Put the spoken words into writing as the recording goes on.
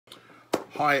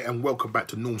Hi and welcome back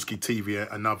to Normski TV,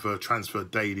 another transfer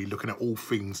daily, looking at all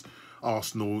things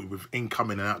Arsenal with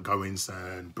incoming and outgoings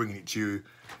and bringing it to you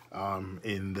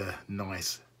in the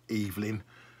nice evening.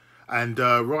 And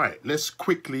right, let's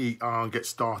quickly get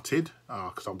started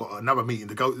because I've got another meeting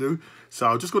to go to. So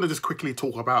I'm just going to quickly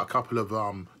talk about a couple of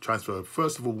transfers.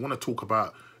 First of all, I want to talk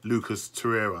about Lucas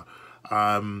Torreira.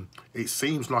 It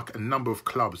seems like a number of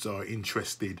clubs are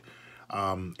interested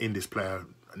in this player.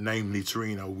 Namely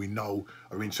Torino, we know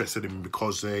are interested in him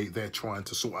because they're trying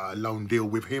to sort out a loan deal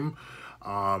with him.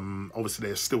 Obviously,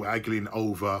 they're still haggling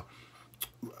over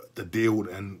the deal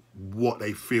and what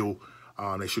they feel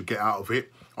they should get out of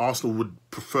it. Arsenal would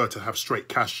prefer to have straight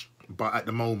cash, but at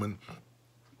the moment,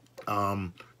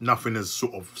 nothing has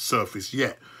sort of surfaced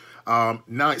yet.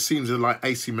 Now it seems like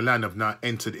AC Milan have now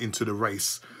entered into the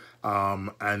race.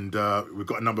 And we've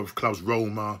got a number of clubs,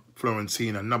 Roma,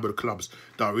 Fiorentina, a number of clubs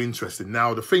that are interested.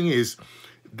 Now, the thing is,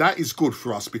 that is good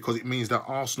for us because it means that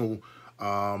Arsenal,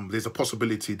 there's a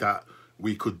possibility that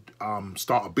we could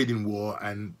start a bidding war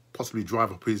and possibly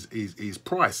drive up his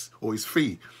price or his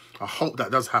fee. I hope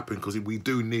that does happen because we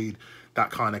do need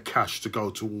that kind of cash to go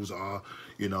towards our,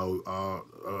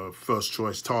 first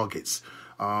choice targets.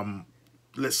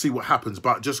 Let's see what happens.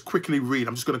 But just quickly read,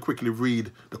 I'm just going to quickly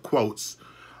read the quotes.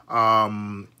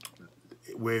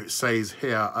 Where it says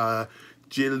here, I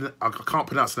can't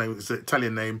pronounce the name, it's an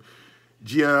Italian name,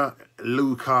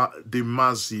 Luca Di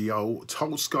Marzio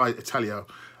told Sky Italia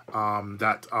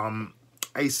that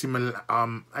AC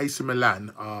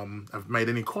Milan have made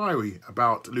an inquiry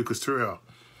about Lucas Torreira,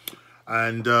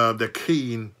 and they're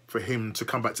keen for him to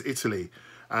come back to Italy.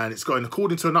 And it's going,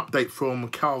 according to an update from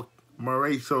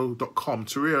calmarito.com,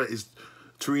 Torreira is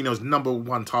Torino's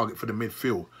 #1 target for the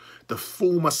midfield. The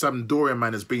former Sampdoria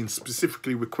man has been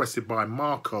specifically requested by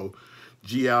Marco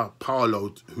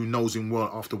Giampaolo, who knows him well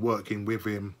after working with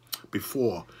him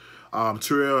before.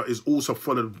 Torreira is also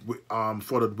followed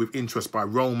with interest by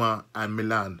Roma and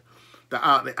Milan. The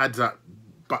outlet adds that,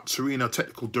 but Torino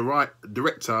technical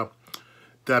director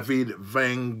David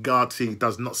Vengati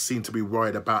does not seem to be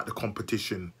worried about the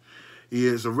competition. He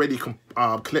has already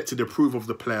collected the approval of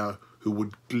the player, who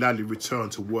would gladly return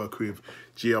to work with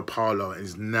Giampaolo and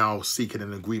is now seeking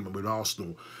an agreement with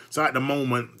Arsenal. So at the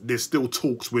moment, there's still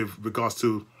talks with regards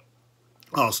to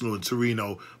Arsenal and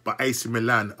Torino, but AC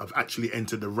Milan have actually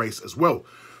entered the race as well.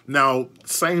 Now,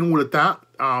 saying all of that,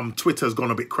 Twitter's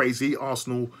gone a bit crazy.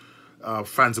 Arsenal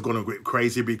fans have gone a bit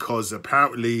crazy because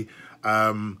apparently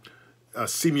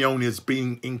Simeone has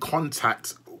been in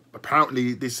contact.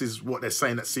 Apparently, this is what they're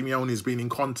saying, that Simeone has been in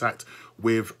contact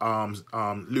with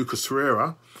Lucas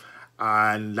Torreira,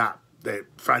 and that the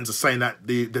fans are saying that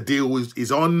the deal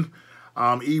is on,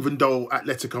 even though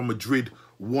Atletico Madrid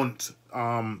want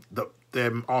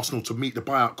them Arsenal to meet the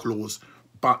buyout clause.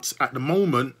 But at the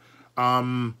moment,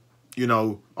 Arsenal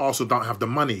don't have the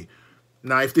money.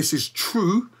 Now, if this is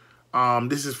true,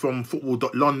 this is from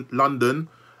football.london,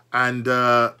 and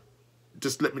let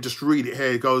me read it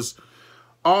here. It goes,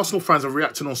 Arsenal fans are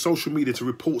reacting on social media to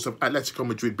reports of Atletico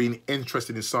Madrid being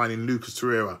interested in signing Lucas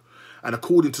Torreira. And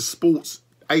according to Sports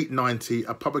 890,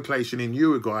 a publication in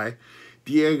Uruguay,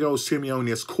 Diego Simeone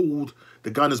has called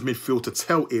the Gunners midfield to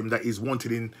tell him that he's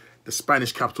wanted in the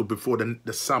Spanish capital before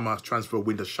the summer transfer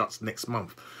window shuts next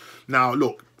month. Now,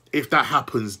 look, if that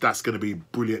happens, that's going to be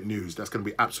brilliant news. That's going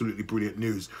to be absolutely brilliant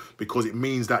news because it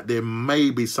means that there may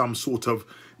be some sort of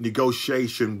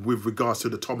negotiation with regards to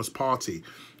the Thomas Partey.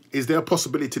 Is there a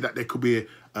possibility that there could be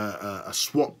a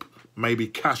swap, maybe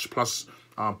cash plus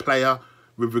player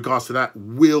with regards to that?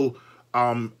 Will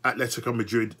Atletico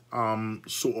Madrid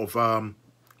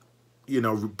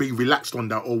be relaxed on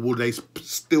that, or will they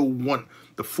still want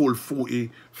the full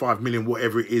 45 million,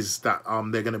 whatever it is that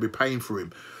they're going to be paying for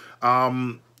him?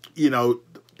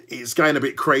 It's going a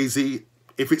bit crazy.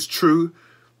 If it's true,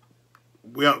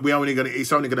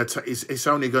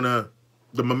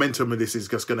 the momentum of this is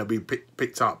just going to be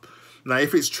picked up. Now,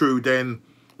 if it's true, then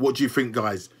what do you think,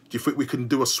 guys? Do you think we can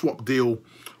do a swap deal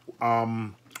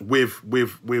with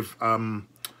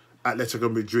Atletico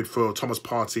Madrid for Thomas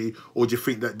Partey, or do you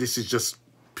think that this is just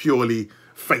purely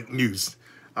fake news?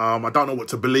 I don't know what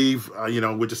to believe.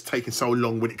 We're just taking so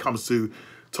long when it comes to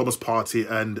Thomas Partey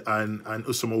and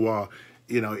Usamawa.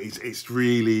 It's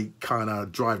really kind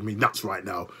of driving me nuts right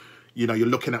now. You're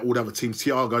looking at all the other teams.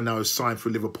 Thiago now is signed for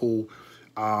Liverpool.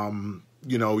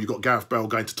 You've got Gareth Bale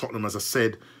going to Tottenham, as I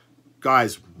said.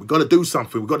 Guys, we've got to do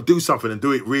something. We've got to do something and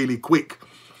do it really quick.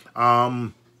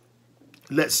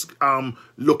 Let's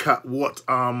look at what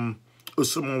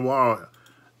Usamawa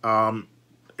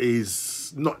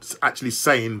is not actually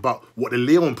saying, but what the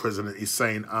Lyon president is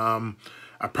saying.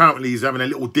 apparently he's having a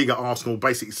little dig at Arsenal,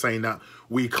 basically saying that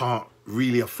we can't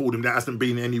really afford him. There hasn't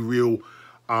been any real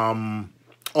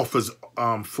offers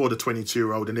for the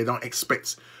 22-year-old, and they don't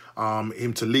expect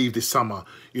him to leave this summer.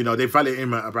 You know, they value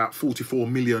him at about £44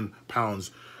 million.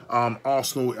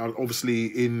 Arsenal, obviously,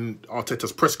 in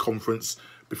Arteta's press conference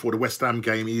before the West Ham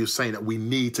game, he was saying that we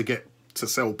need to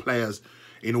sell players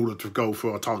in order to go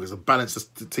for our targets and balance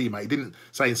the team out. He didn't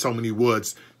say in so many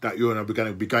words that you're going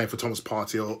to be going for Thomas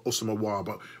Partey or Osama War,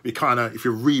 but we kind of, if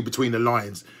you read between the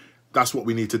lines, that's what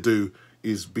we need to do,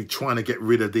 is be trying to get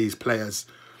rid of these players.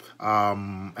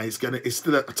 And it's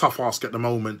still a tough ask at the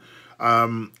moment.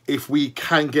 If we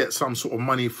can get some sort of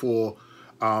money for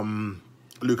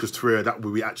Lucas Torreira, that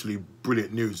would be actually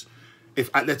brilliant news.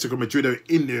 If Atletico Madrid are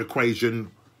in the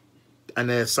equation and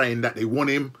they're saying that they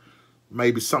want him,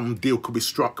 maybe some deal could be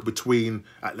struck between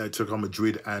Atletico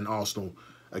Madrid and Arsenal.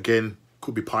 Again,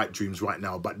 could be pipe dreams right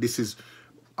now, but this is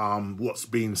what's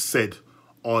being said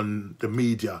on the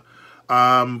media.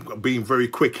 Being very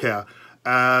quick here,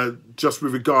 just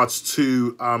with regards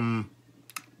to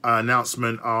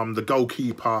announcement, the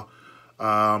goalkeeper,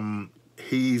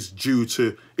 he's due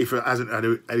to, if it hasn't had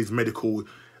his medical,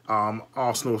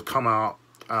 Arsenal have come out,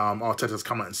 Arteta's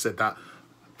come out and said that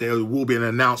there will be an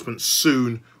announcement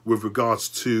soon with regards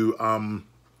to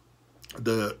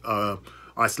the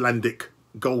Icelandic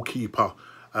goalkeeper,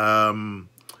 Alex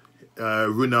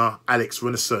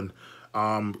Runarsson.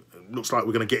 Looks like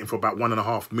we're going to get him for about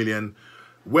 £1.5 million.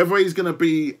 Whether he's going to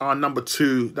be our number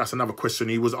 2, that's another question.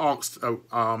 He was asked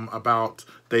about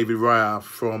David Raya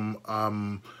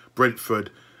from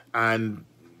Brentford, and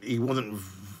he wasn't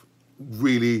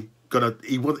really gonna.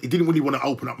 He didn't really want to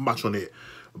open up much on it.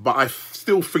 But I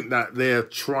still think that they're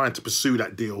trying to pursue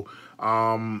that deal.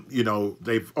 You know,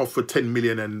 they've offered 10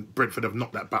 million and Brentford have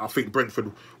knocked that back. I think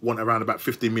Brentford want around about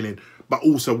 15 million, but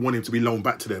also want him to be loaned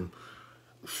back to them.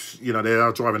 You know, they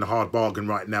are driving a hard bargain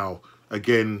right now.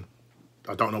 Again,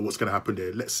 I don't know what's going to happen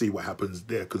there. Let's see what happens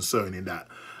there concerning that.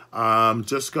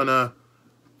 Just going to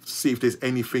see if there's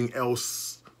anything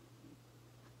else.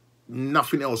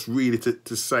 Nothing else really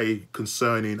to say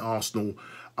concerning Arsenal.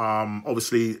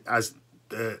 Obviously, as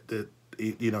the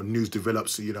news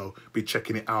develops, be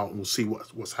checking it out and we'll see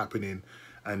what's happening,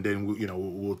 and then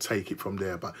we'll take it from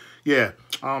there. But yeah,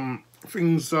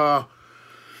 things are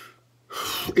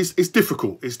it's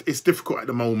difficult. It's difficult at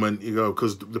the moment,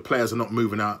 because the players are not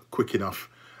moving out quick enough,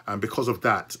 and because of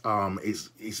that,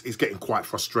 it's getting quite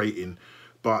frustrating.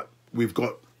 But we've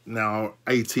got now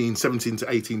 17 to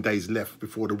 18 days left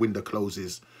before the window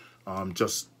closes.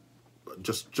 Just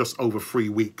over 3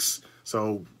 weeks.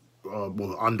 So.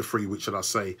 Well, under 3 weeks, should I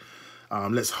say.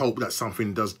 Let's hope that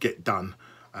something does get done,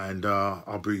 and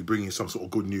I'll be bringing some sort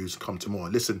of good news come tomorrow.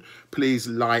 Listen, please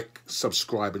like,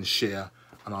 subscribe and share,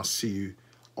 and I'll see you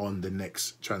on the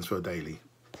next Transfer Daily.